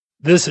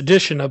This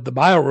edition of the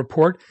Bio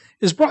Report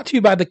is brought to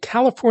you by the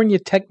California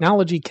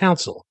Technology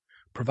Council,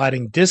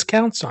 providing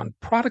discounts on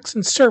products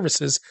and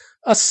services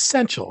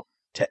essential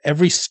to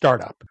every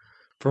startup.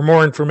 For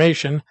more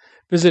information,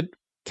 visit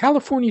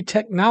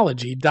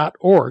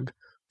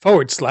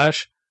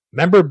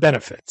californiatechnology.org/member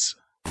benefits.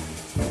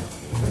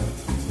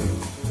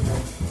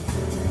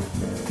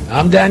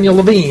 I'm Daniel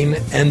Levine,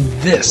 and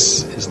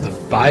this is the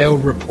Bio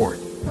Report.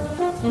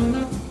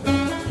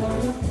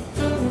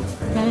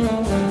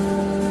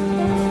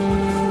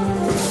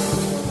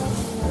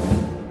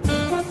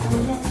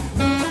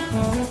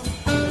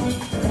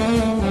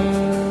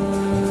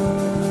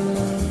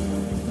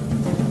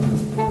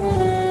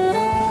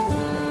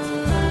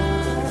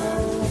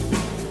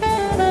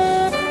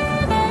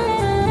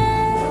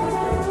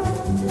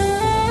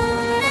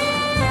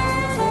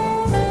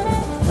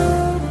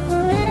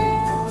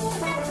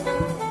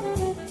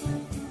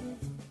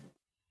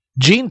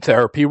 Gene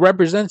therapy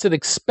represents an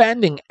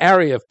expanding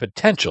area of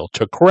potential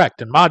to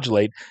correct and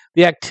modulate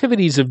the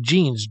activities of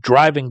genes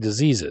driving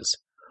diseases.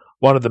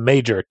 One of the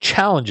major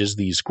challenges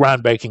these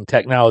groundbreaking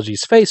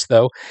technologies face,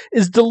 though,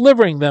 is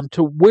delivering them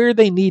to where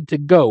they need to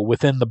go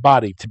within the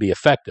body to be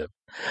effective.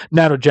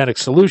 Nanogenic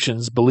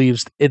Solutions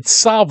believes it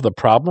solved the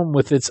problem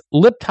with its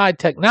LipTide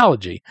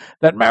technology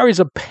that marries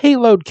a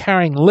payload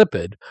carrying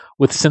lipid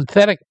with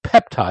synthetic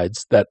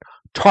peptides that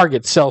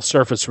target cell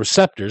surface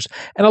receptors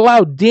and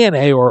allow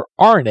DNA or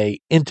RNA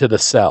into the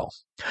cell.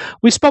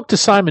 We spoke to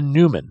Simon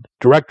Newman,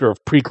 Director of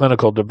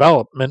Preclinical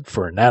Development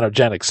for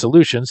Nanogenic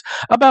Solutions,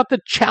 about the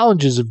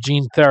challenges of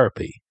gene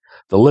therapy,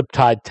 the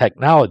LipTide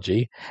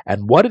technology,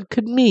 and what it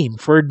could mean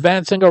for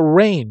advancing a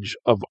range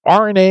of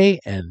RNA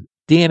and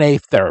DNA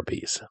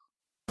therapies.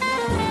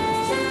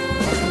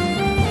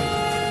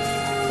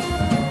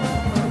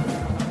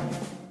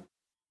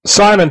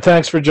 Simon,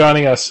 thanks for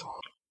joining us.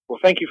 Well,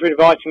 thank you for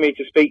inviting me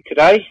to speak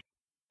today.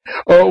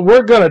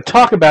 We're going to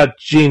talk about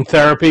gene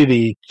therapy,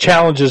 the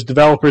challenges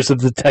developers of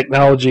the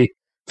technology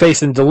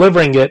face in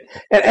delivering it,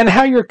 and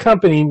how your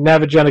company,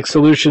 Nanogenic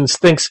Solutions,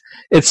 thinks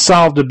it's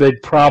solved a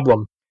big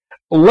problem.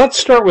 Let's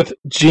start with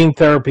gene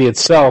therapy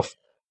itself.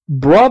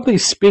 Broadly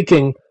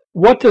speaking,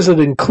 what does it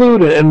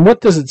include and what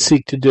does it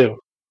seek to do?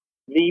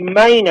 The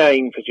main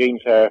aim for gene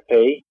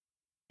therapy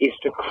is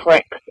to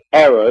correct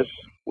errors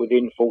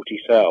within faulty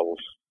cells.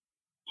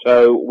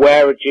 So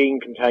where a gene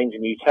contains a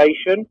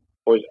mutation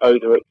or is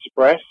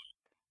overexpressed,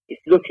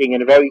 it's looking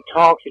in a very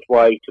targeted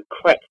way to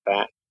correct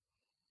that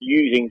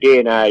using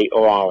DNA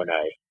or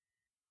RNA.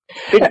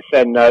 Since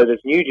then, though, there's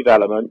new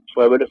developments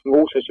where we're looking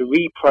also to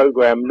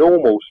reprogram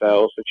normal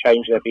cells to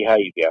change their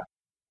behaviour.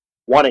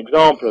 One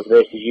example of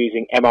this is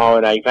using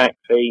mRNA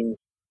vaccines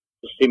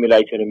to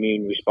stimulate an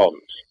immune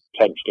response,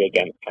 potentially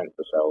against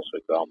cancer cells, for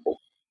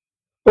example.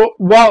 Well,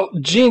 while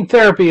gene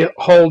therapy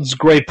holds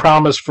great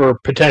promise for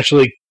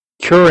potentially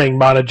curing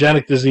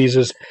monogenic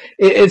diseases,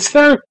 its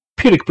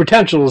therapeutic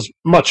potential is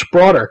much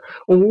broader.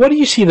 What do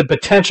you see the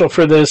potential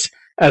for this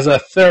as a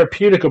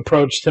therapeutic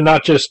approach to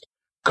not just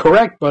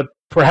correct, but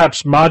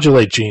perhaps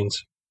modulate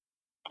genes?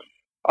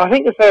 I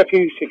think the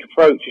therapeutic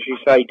approach, as you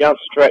say, does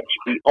stretch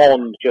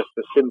beyond just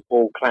the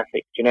simple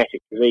classic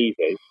genetic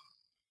diseases.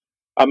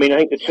 I mean, I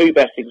think the two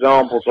best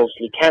examples,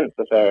 obviously,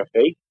 cancer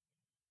therapy,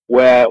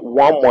 where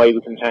one way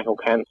we can tackle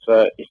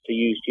cancer is to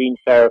use gene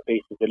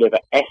therapies to deliver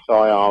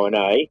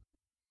siRNA,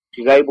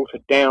 which is able to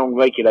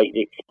down-regulate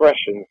the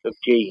expressions of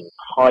genes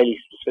highly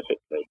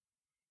specifically.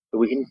 So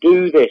we can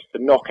do this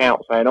to knock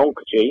out, say, an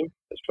oncogene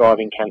that's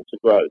driving cancer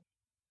growth.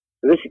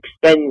 So this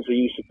extends the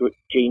use of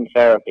gene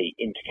therapy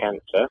into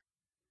cancer.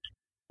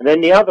 And then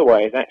the other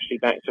way is actually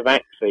back to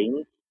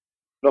vaccines,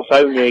 not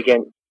only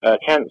against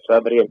cancer,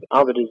 but against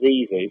other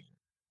diseases.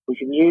 We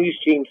can use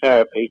gene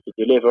therapy to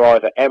deliver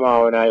either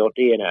mRNA or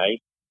DNA,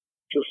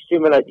 which will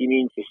stimulate the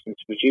immune system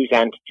to produce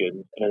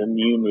antigens and an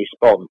immune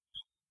response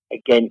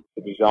against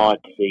the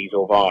desired disease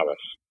or virus.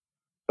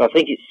 So I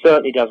think it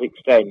certainly does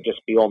extend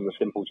just beyond the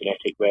simple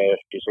genetic rare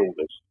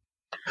disorders.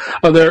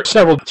 Well, there are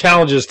several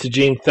challenges to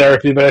gene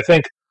therapy, but I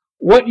think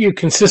what you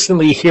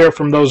consistently hear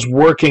from those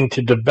working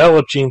to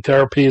develop gene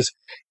therapies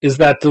is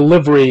that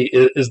delivery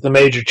is the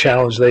major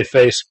challenge they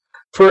face.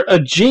 For a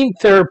gene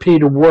therapy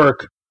to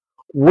work,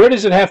 where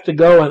does it have to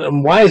go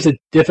and why is it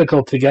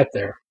difficult to get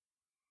there?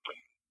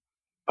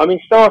 I mean,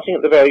 starting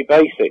at the very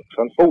basics,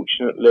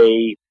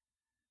 unfortunately,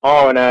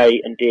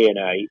 RNA and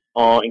DNA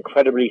are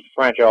incredibly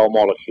fragile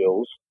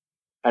molecules,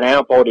 and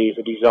our bodies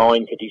are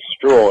designed to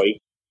destroy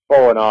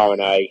foreign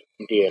RNA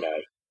and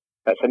DNA.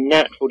 That's a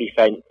natural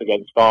defense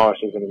against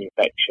viruses and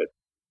infection.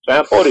 So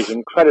our bodies are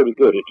incredibly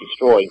good at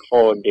destroying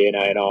foreign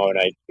DNA and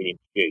RNA to be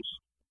introduced.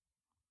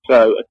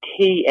 So a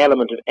key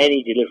element of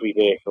any delivery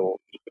vehicle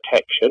is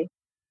protection.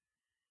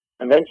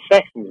 And then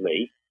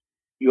secondly,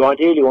 you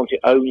ideally want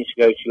it only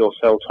to go to your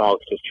cell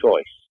target of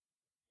choice.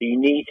 So you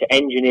need to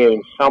engineer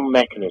in some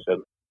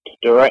mechanism to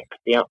direct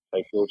the uptake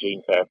of your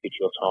gene therapy to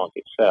your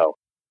target cell.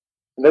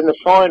 And then the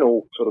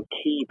final sort of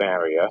key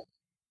barrier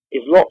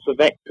is lots of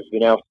vectors have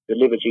been able to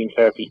deliver gene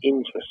therapy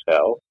into a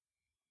cell,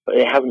 but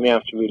it hasn't been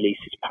able to release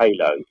its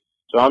payload.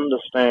 So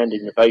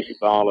understanding the basic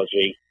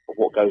biology of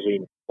what goes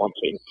in once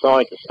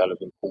inside the cell is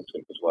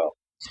important as well.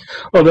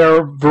 Well, there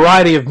are a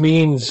variety of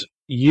means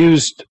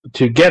used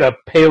to get a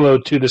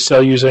payload to the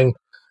cell using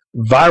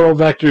viral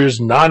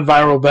vectors,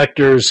 non-viral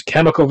vectors,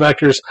 chemical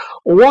vectors.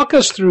 Walk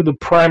us through the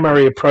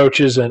primary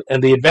approaches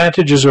and the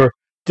advantages or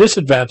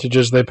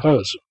disadvantages they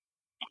pose.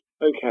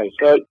 Okay,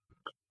 so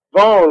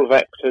viral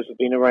vectors have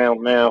been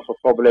around now for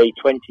probably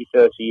 20,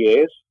 30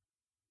 years,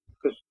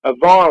 because a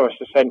virus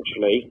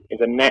essentially is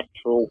a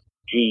natural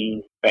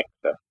gene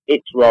vector.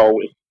 Its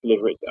role is to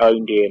deliver its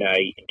own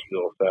DNA into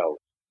your cells.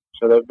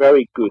 So they're a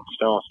very good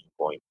starting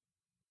point.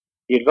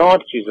 The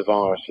advantages of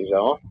viruses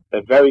are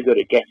they're very good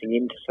at getting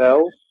into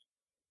cells,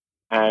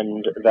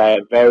 and they're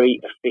very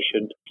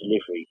efficient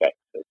delivery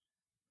vectors.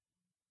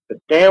 The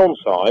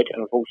downside,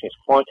 and unfortunately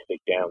it's quite a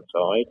big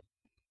downside,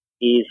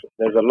 is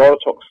there's a lot of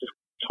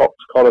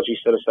toxicology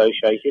still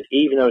associated,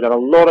 even though we've done a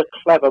lot of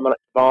clever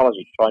molecular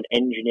biology to try and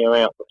engineer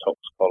out the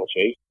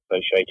toxicology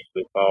associated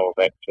with viral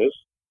vectors.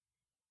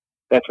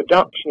 Their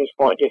production is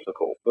quite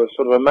difficult. There's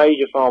sort of a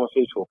major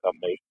pharmaceutical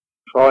company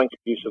trying to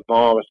produce a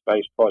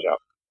virus-based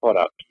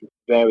product is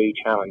very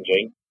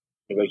challenging.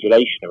 The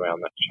regulation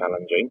around that's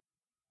challenging.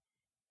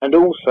 And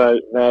also,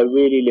 they're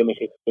really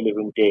limited to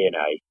delivering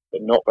DNA.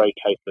 They're not very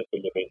capable of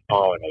delivering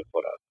RNA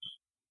products.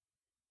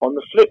 On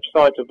the flip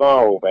side of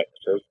viral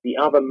vectors, the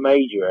other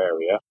major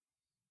area,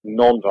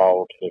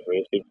 non-viral delivery,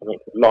 has been something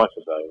called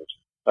liposomes.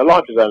 Now,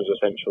 liposomes are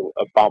essentially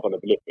a bubble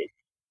of lipids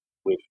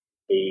with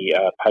the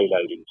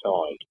payload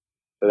inside.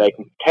 So they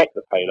can protect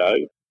the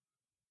payload.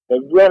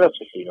 They're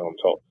relatively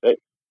non-toxic,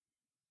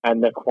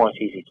 and they're quite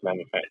easy to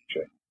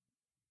manufacture.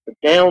 The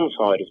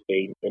downside has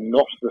been they're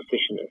not as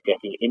efficient at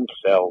getting into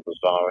cells as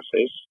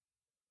viruses.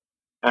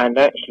 And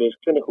actually,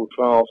 as clinical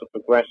trials have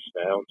progressed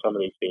now, and some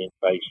of these being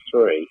in phase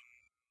 3,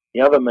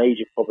 the other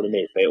major problem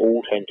is they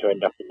all tend to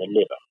end up in the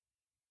liver.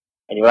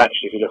 And you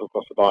actually, if you look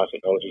across the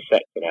biotechnology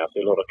sector now,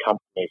 see a lot of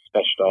companies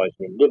specialising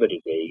in liver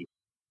disease.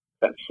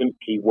 That's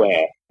simply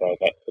where their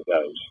vector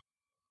goes.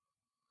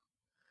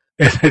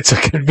 It's a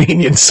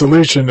convenient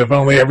solution if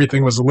only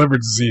everything was a liver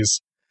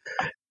disease.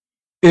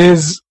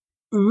 There's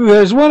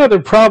one other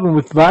problem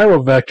with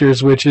viral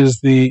vectors, which is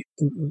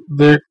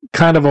they're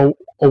kind of a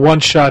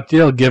one-shot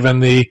deal given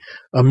the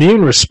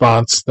immune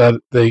response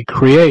that they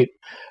create.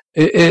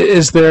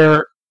 Is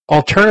there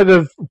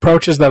alternative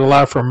approaches that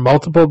allow for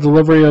multiple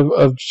delivery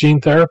of gene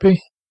therapy?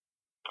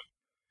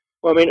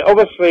 Well, I mean,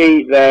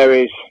 obviously there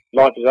is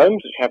liposomes,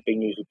 which have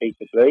been used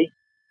repeatedly.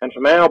 And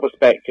from our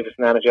perspective as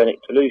Nanogenic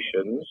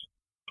Solutions,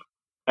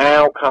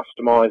 our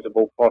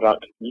customisable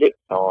product,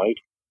 LipTide,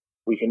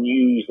 we can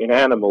use in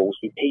animals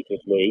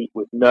repeatedly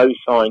with no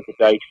sign to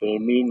date of an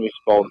immune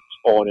response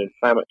or an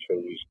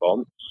inflammatory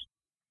response.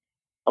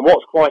 And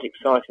what's quite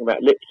exciting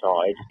about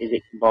LipTide is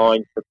it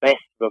combines the best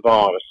of a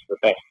virus with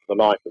the best of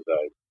the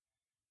liposome.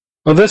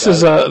 Well, this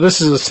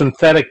is a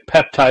synthetic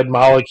peptide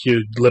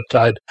molecule,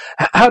 LipTide.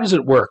 How does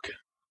it work?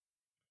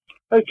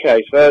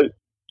 Okay, so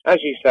as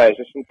you say, it's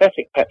a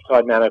synthetic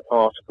peptide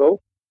nanoparticle.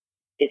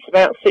 It's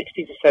about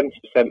 60 to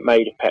 70%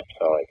 made of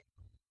peptide.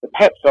 The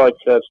peptide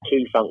serves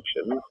two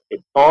functions.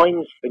 It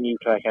binds the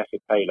nucleic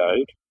acid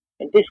payload,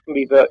 and this can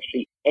be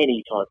virtually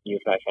any type of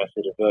nucleic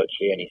acid of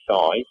virtually any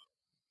size,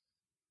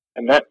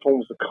 and that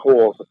forms the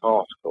core of the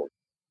particle.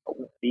 At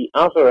the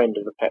other end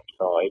of the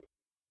peptide,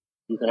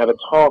 you can have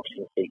a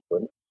targeting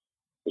sequence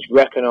which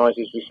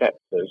recognises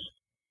receptors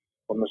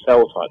on the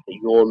cell type that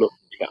you're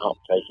looking to get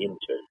uptake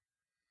into.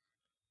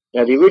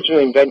 Now, the original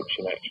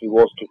invention actually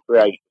was to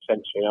create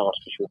essentially an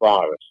artificial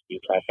virus,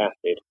 nucleic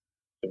acid,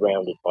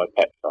 surrounded by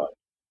peptide.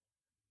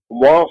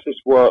 And whilst this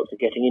worked at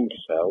getting into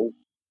cells,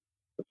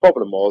 the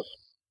problem was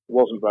it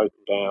wasn't broken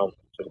down,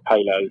 so the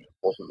payload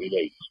wasn't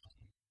released.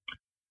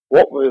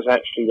 What was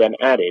actually then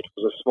added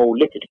was a small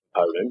lipid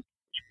component,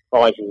 which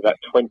comprises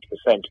about 20%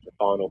 of the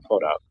final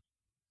product.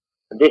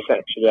 And this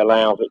actually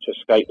allows it to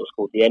escape what's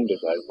called the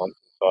endosome once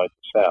inside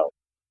the cell.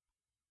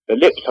 The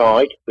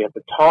LipTide, we have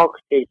the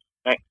targeted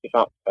active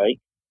uptake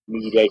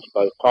mediated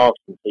by the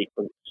targeting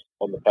sequence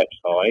on the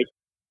peptide,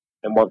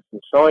 and once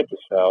inside the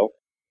cell,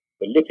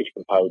 the lipid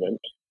component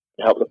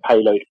can help the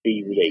payload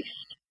be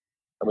released.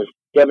 And we've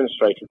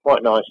demonstrated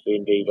quite nicely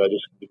in vivo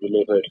this can be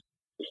delivered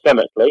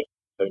systemically,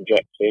 so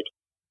injected,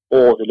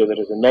 or delivered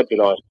as a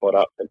nebulized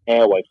product, an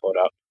airway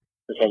product,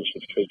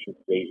 potentially for treating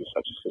diseases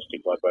such as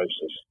cystic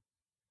fibrosis.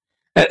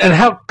 And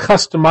how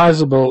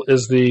customizable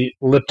is the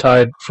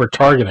LipTide for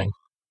targeting?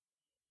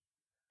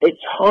 It's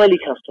highly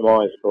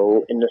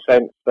customizable in the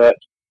sense that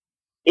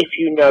if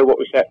you know what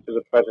receptors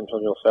are present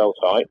on your cell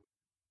type,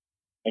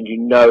 and you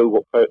know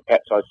what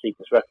peptide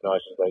sequence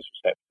recognizes those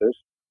receptors,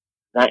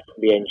 that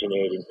can be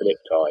engineered into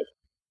LipTide.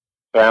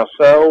 For our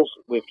cells,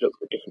 we've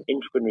looked at different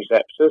integrin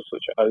receptors,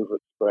 which are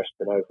overexpressed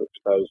and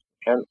overexposed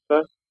in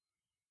cancer.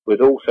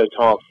 We've also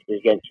targeted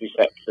against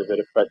receptors that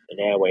are present in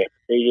airway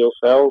epithelial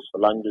cells for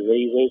lung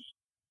diseases,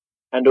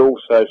 and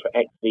also for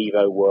ex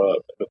vivo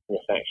work looking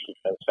at actually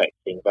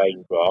transfecting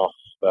vein grafts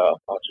for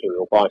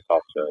arterial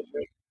bypass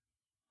surgery.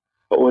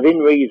 But within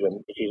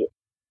reason, it is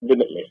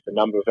limitless the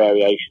number of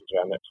variations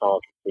around that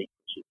target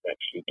sequence you can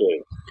actually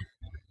do.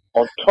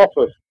 On top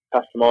of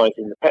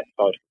customising the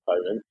peptide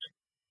component,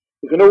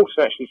 we can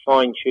also actually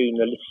fine-tune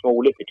the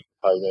small lipid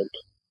component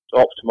to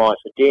optimise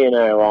for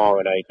DNA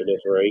or RNA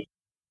delivery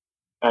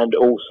and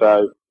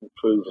also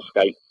improve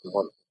escape from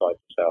one side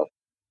itself.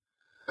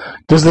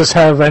 Does this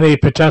have any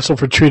potential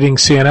for treating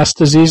CNS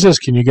diseases?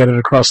 Can you get it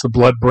across the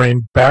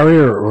blood-brain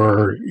barrier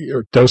or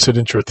dose it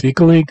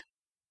intrathecally?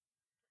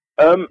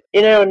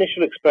 In our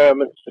initial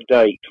experiments to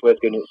date, we're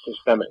doing it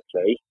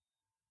systemically.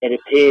 It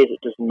appears it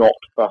does not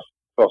cross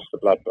the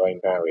blood-brain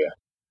barrier.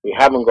 We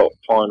haven't got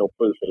final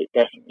proof that it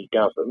definitely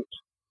doesn't,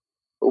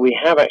 but we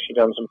have actually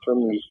done some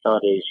preliminary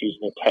studies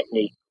using a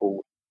technique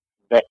called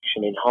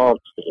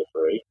convection-enhanced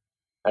delivery,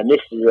 and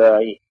this is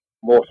a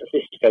more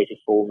sophisticated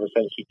form of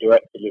essentially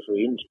direct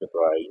delivery into the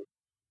brain.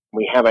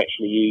 We have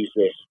actually used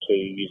this to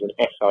use an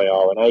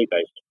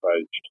siRNA-based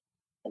approach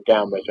and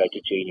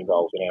downregulated gene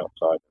involved in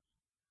Alzheimer's.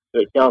 So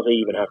it does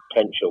even have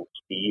potential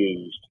to be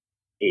used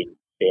in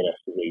CNS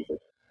diseases.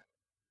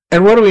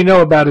 And what do we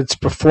know about its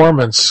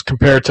performance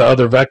compared to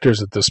other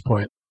vectors at this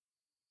point?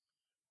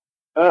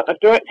 A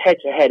direct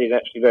head-to-head is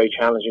actually very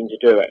challenging to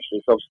do,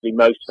 actually. So obviously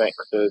most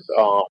vectors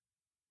are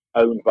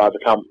owned by the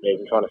companies,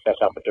 and trying to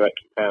set up a direct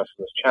comparison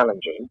is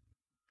challenging.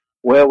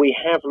 Where we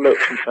have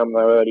looked in some of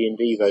our early in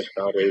vivo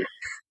studies,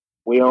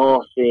 we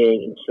are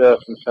seeing in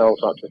certain cell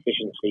types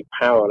efficiency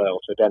parallel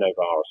to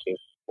adenoviruses,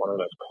 one of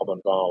the most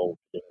common viral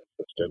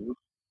systems.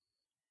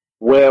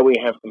 Where we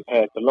have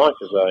compared to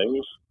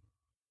lysosomes,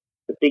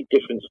 the big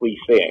difference we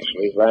see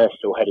actually is they're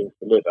still heading to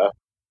the liver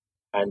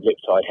and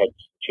LipTide heads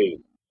to the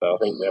tube. So I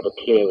think we have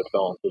a clear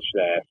advantage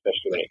there,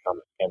 especially when it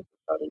comes to cancer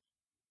studies.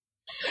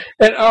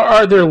 And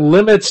are there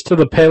limits to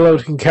the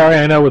payload it can carry?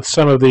 I know with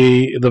some of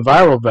the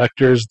viral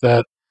vectors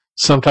that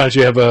sometimes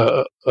you have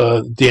a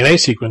DNA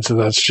sequence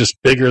that's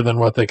just bigger than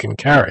what they can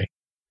carry.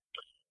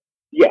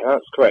 Yeah,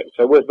 that's correct.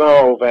 So with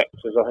viral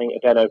vectors, I think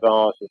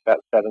adenovirus is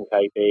about 7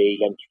 kb,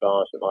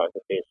 lentivirus it might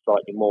be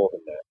slightly more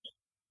than that.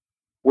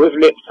 With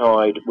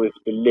LipTide, we've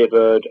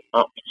delivered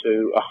up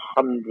to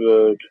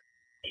 100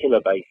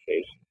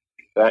 kilobases.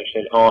 So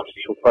actually an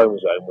artificial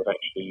chromosome was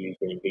actually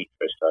used in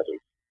vitro studies.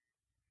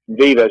 In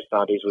vivo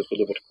studies, we've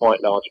delivered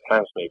quite large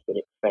plasmids in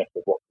excess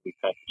of what can be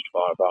packaged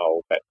by a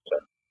viral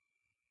vector.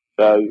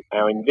 So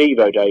our in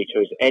vivo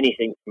data is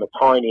anything from a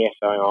tiny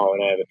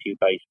siRNA of a few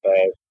base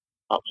pairs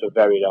up to a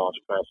very large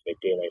plasmid,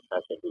 DNA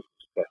plasmid, we can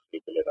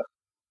successfully deliver.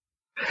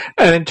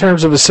 And in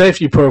terms of a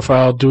safety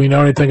profile, do we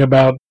know anything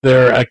about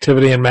their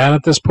activity in man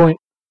at this point?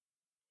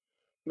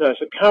 No,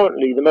 so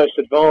currently the most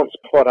advanced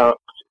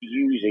product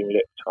using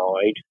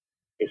LipTide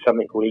is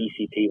something called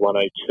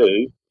ECP102,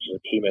 which is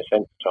a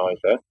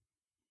chemosensitizer.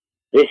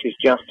 This is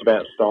just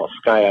about to start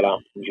scale up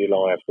in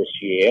July of this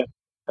year,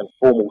 and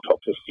formal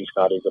toxicity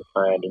studies are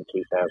planned in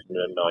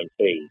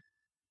 2019.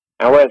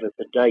 However,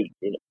 to date,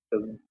 in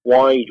the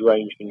wide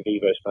range of in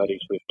vivo studies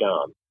we've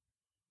done,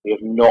 we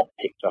have not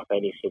picked up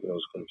any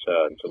signals of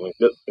concern. So we've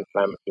looked at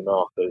inflammatory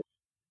markers,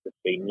 there's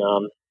been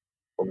none.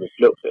 When we've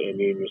looked at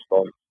immune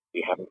response,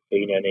 we haven't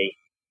seen any.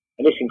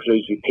 And this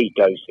includes repeat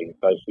dosing,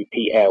 both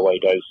repeat airway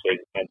dosing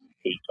and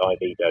repeat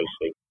IV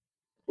dosing.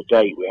 To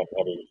date, we haven't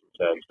had any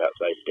concerns about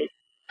safety.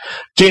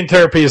 Gene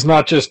therapy is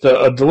not just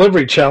a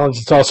delivery challenge,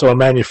 it's also a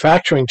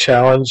manufacturing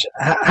challenge.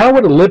 How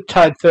would a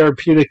LipTide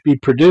therapeutic be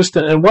produced,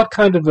 and what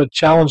kind of a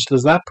challenge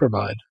does that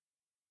provide?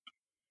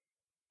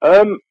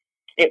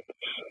 It's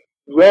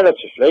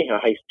relatively, I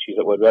hate to use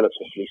that word,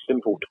 relatively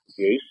simple to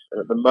produce,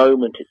 and at the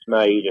moment it's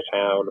made at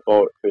our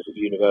laboratories at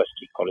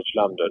University College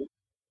London,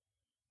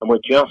 and we're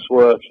just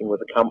working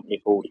with a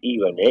company called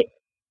Evonic,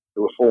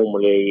 who were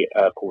formerly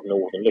called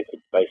Northern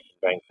Lipids, based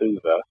in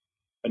Vancouver,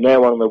 and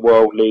they're one of the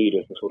world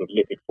leaders in sort of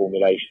lipid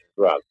formulation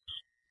drugs.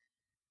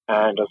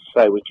 And as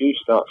I say, we're due to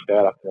start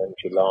scale up in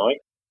July.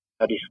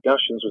 Our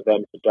discussions with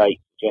them to date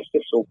suggest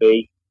this will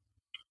be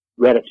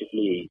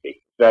relatively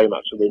easy, very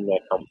much within their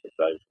comfort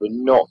zone. We're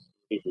not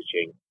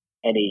envisaging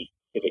any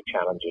specific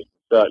challenges,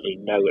 certainly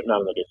none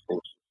of the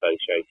difficulties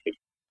associated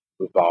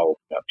with viral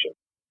production.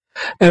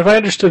 And if I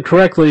understood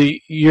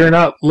correctly, you're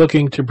not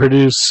looking to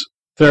produce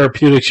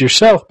therapeutics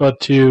yourself,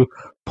 but to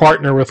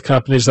partner with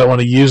companies that want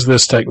to use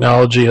this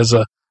technology as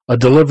a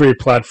delivery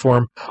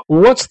platform.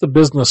 What's the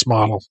business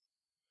model?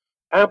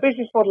 Our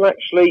business model,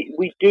 actually,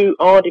 we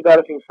are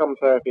developing some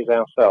therapies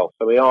ourselves,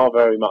 so we are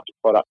very much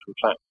a product and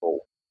platform.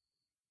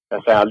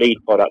 So our lead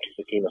product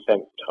is a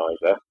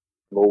chemosensitizer.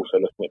 We're also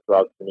looking at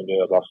drugs in the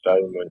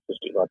neuroblastoma and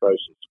cystic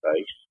fibrosis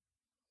space.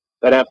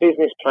 But our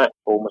business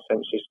platform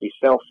essentially is to be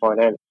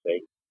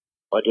self-financing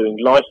by doing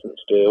license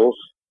deals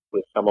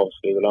with some,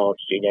 obviously, the large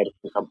gene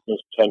editing companies,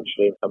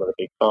 potentially, and some of the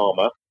big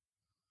pharma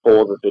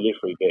for the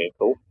delivery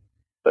vehicle.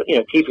 But,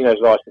 keeping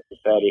those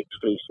licenses fairly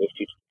exclusive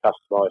due to the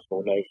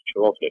customizable nature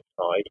of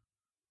LipTide,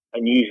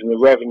 and using the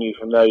revenue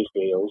from those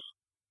deals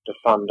to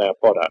fund our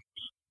products.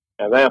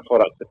 As our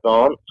products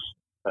advance,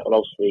 that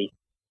will obviously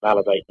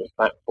validate the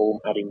platform,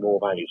 adding more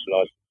value to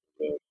licensing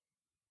deals.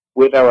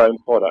 With our own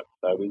products,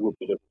 though, we would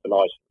be looking to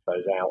license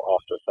those out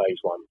after a phase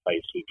 1,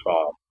 phase 2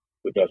 trial.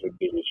 We'd never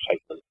envisage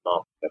taking them to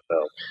market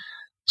ourselves.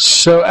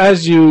 So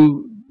as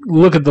you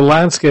look at the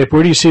landscape,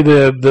 where do you see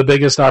the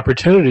biggest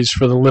opportunities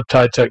for the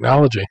LipTide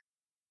technology?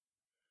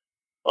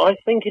 I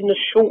think in the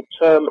short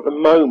term at the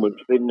moment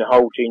within the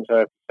whole gene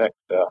therapy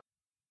sector,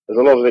 there's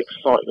a lot of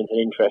excitement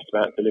and interest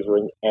about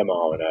delivering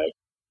mRNA,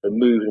 so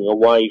moving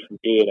away from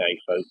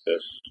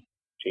DNA-focused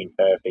gene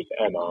therapy to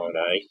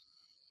mRNA.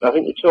 And I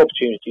think the two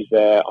opportunities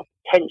there are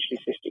potentially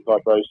cystic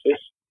fibrosis.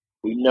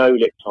 We know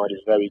LipTide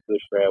is very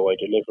good for airway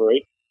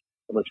delivery,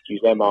 and we could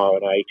use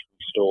mRNA to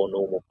restore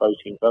normal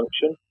protein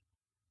function.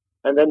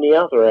 And then the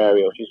other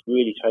area, which is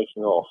really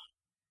taking off,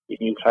 is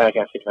nucleic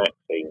acid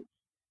vaccines.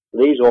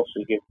 These are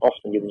often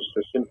given just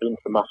a simple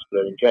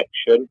intramuscular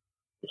injection.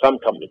 Some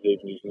companies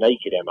even use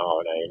naked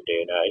mRNA and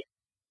DNA.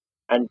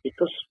 And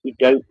because we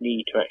don't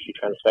need to actually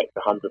transfect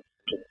 100% of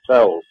the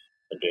cells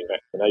when doing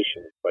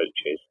vaccination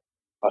approaches,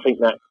 I think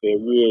that could be a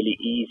really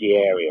easy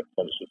area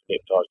for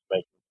LipTide to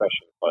make an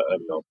impression quite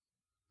early on.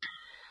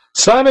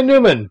 Simon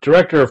Newman,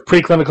 Director of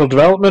Preclinical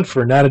Development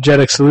for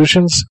Nanogenic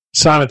Solutions.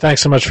 Simon,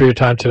 thanks so much for your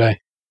time today.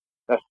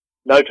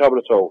 No trouble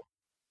at all.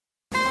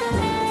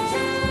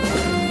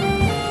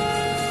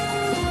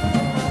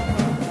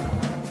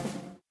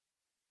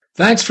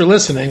 Thanks for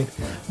listening.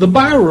 The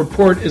Bio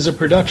Report is a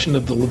production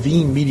of the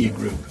Levine Media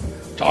Group.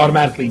 To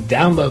automatically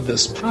download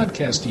this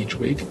podcast each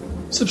week,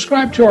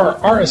 subscribe to our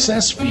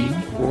RSS feed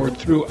or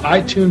through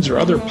iTunes or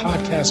other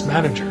podcast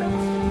manager.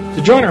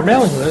 To join our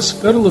mailing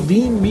list, go to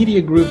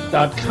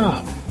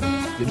levinemediagroup.com.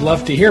 We'd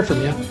love to hear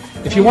from you.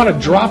 If you want to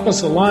drop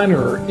us a line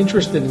or are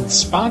interested in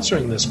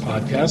sponsoring this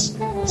podcast,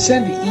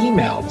 send an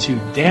email to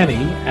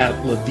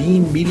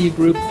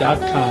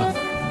danny@levinemediagroup.com.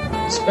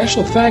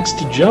 Special thanks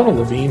to Jonah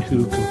Levine,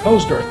 who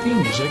composed our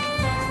theme music,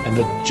 and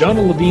the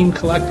Jonah Levine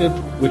Collective,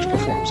 which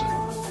performs it.